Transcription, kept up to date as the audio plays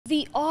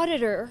The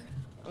auditor,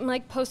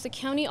 Mike Post, the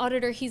county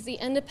auditor, he's the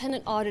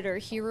independent auditor.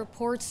 He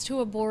reports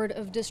to a board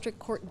of district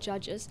court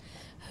judges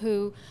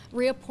who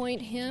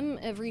reappoint him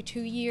every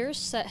 2 years,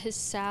 set his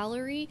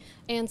salary,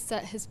 and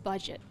set his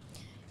budget.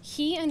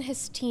 He and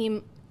his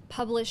team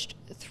published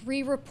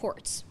 3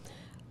 reports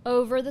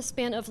over the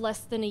span of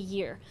less than a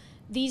year.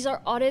 These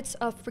are audits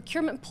of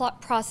procurement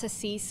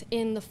processes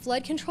in the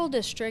flood control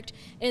district,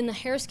 in the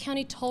Harris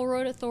County Toll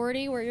Road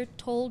Authority, where your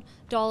toll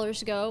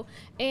dollars go,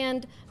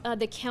 and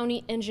the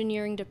county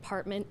engineering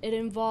department. It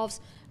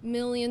involves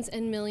millions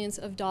and millions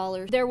of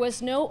dollars. There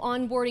was no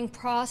onboarding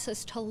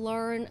process to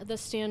learn the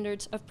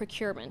standards of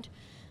procurement.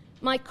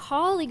 My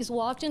colleagues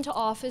walked into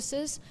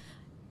offices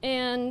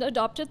and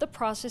adopted the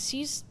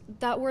processes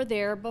that were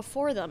there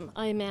before them,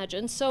 I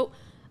imagine. So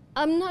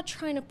I'm not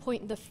trying to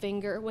point the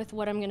finger with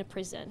what I'm going to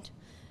present.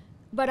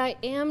 But I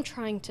am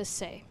trying to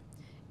say,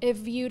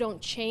 if you don't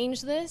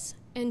change this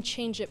and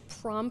change it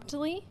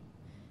promptly,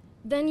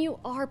 then you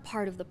are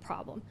part of the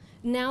problem,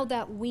 now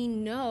that we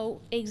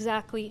know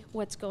exactly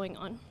what's going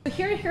on.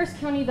 Here in Harris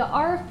County, the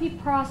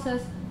RFP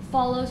process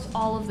follows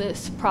all of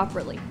this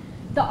properly.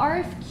 The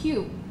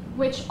RFQ,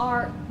 which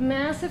are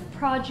massive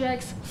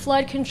projects,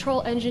 flood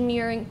control,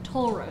 engineering,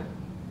 toll road,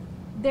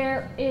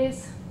 there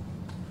is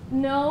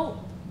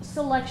no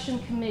selection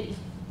committee.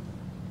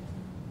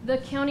 The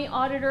county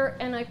auditor,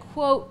 and I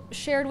quote,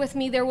 shared with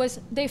me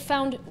they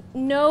found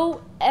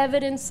no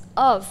evidence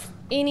of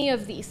any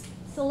of these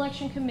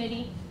selection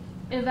committee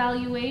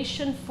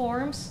evaluation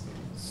forms,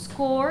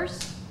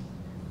 scores,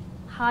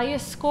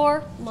 highest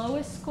score,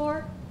 lowest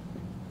score,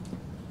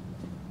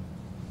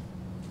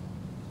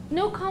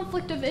 no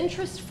conflict of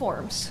interest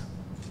forms,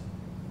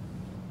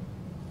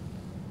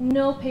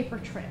 no paper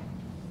trail.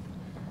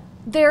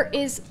 There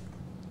is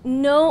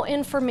no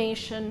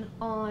information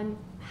on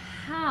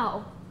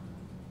how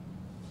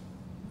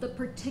the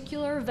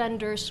particular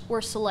vendors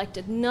were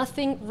selected,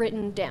 nothing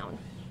written down.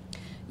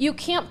 You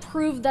can't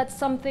prove that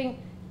something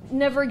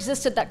never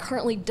existed that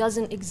currently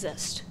doesn't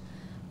exist.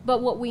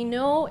 But what we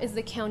know is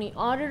the county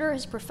auditor,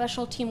 his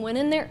professional team went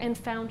in there and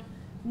found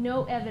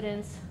no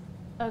evidence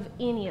of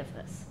any of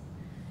this.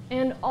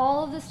 And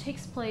all of this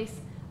takes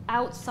place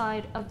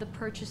outside of the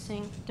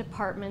purchasing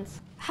departments.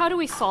 How do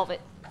we solve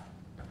it?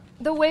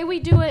 The way we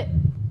do it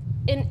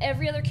in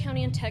every other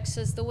county in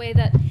Texas, the way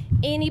that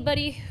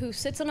anybody who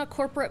sits on a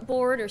corporate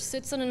board or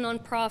sits on a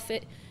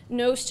nonprofit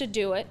knows to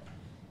do it,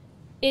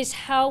 is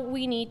how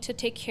we need to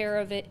take care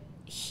of it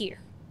here.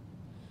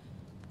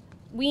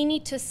 We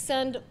need to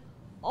send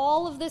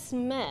all of this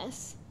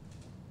mess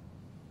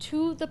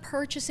to the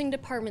purchasing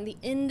department, the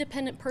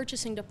independent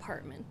purchasing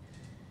department,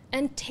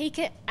 and take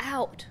it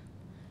out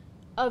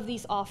of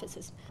these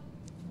offices.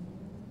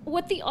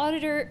 What the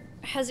auditor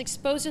has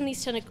exposed in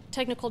these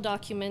technical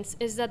documents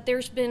is that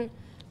there's been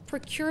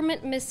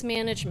procurement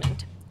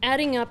mismanagement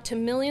adding up to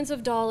millions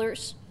of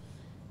dollars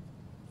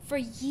for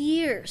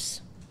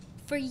years,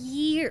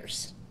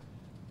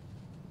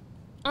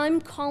 I'm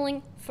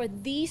calling for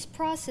these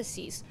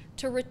processes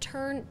to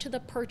return to the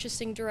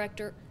purchasing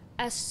director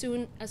as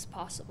soon as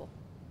possible.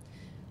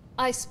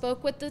 I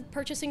spoke with the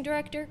purchasing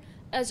director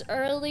as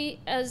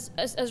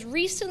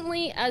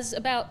recently as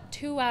about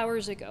 2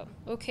 hours ago,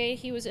 okay?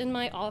 He was in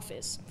my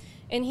office,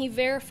 and he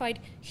verified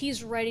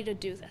he's ready to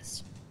do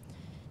this.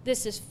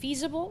 This is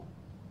feasible.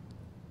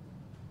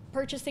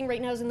 Purchasing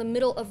right now is in the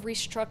middle of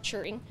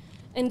restructuring,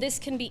 and this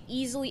can be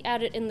easily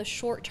added in the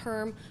short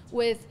term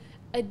with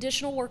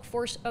additional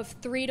workforce of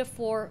 3 to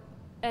 4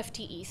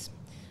 FTEs.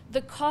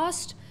 The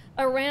cost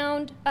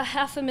around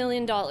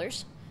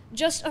 $500,000,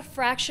 just a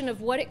fraction of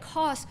what it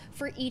costs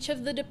for each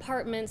of the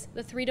departments,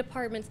 the 3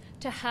 departments,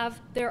 to have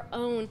their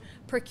own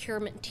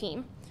procurement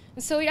team.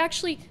 And so we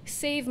actually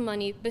save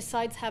money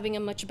besides having a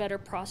much better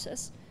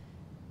process.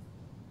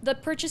 The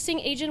purchasing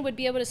agent would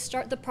be able to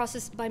start the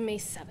process by May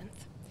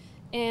 7th.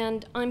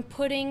 And I'm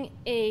putting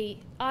an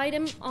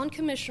item on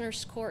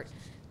Commissioner's Court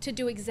to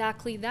do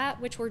exactly that,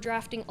 which we're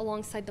drafting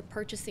alongside the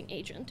purchasing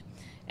agent.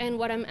 And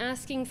what I'm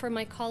asking for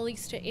my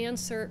colleagues to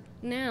answer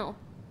now,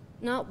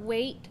 not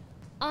wait.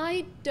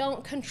 I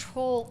don't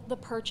control the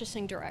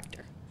purchasing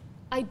director.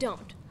 I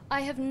don't.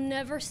 I have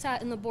never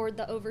sat in the board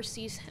that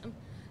oversees him.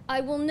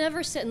 I will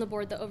never sit in the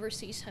board that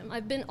oversees him.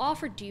 I've been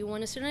offered, do you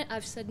want to sit in it?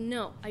 I've said,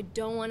 no, I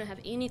don't want to have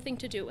anything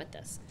to do with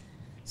this.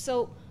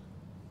 So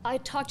I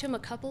talked to him a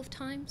couple of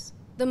times.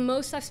 The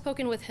most I've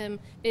spoken with him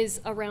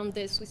is around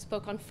this. We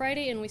spoke on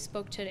Friday and we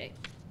spoke today.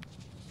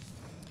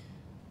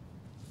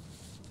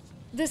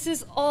 This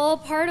is all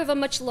part of a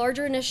much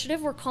larger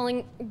initiative we're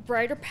calling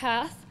Brighter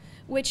Path,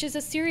 which is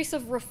a series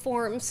of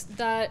reforms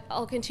that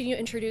I'll continue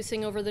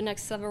introducing over the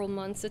next several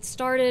months. It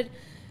started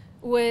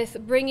with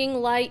bringing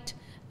light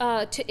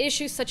to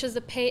issues such as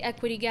the pay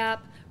equity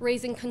gap,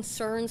 raising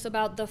concerns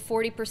about the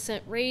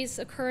 40% raise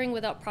occurring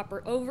without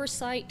proper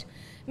oversight,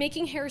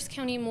 making Harris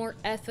County more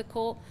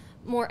ethical,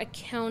 more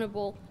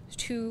accountable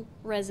to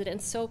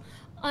residents. So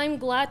I'm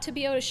glad to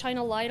be able to shine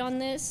a light on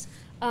this.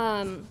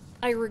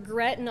 I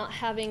regret not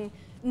having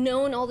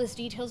known all these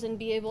details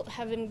and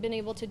having been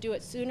able to do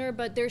it sooner,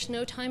 but there's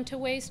no time to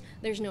waste.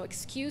 There's no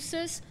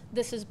excuses.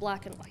 This is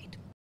black and white.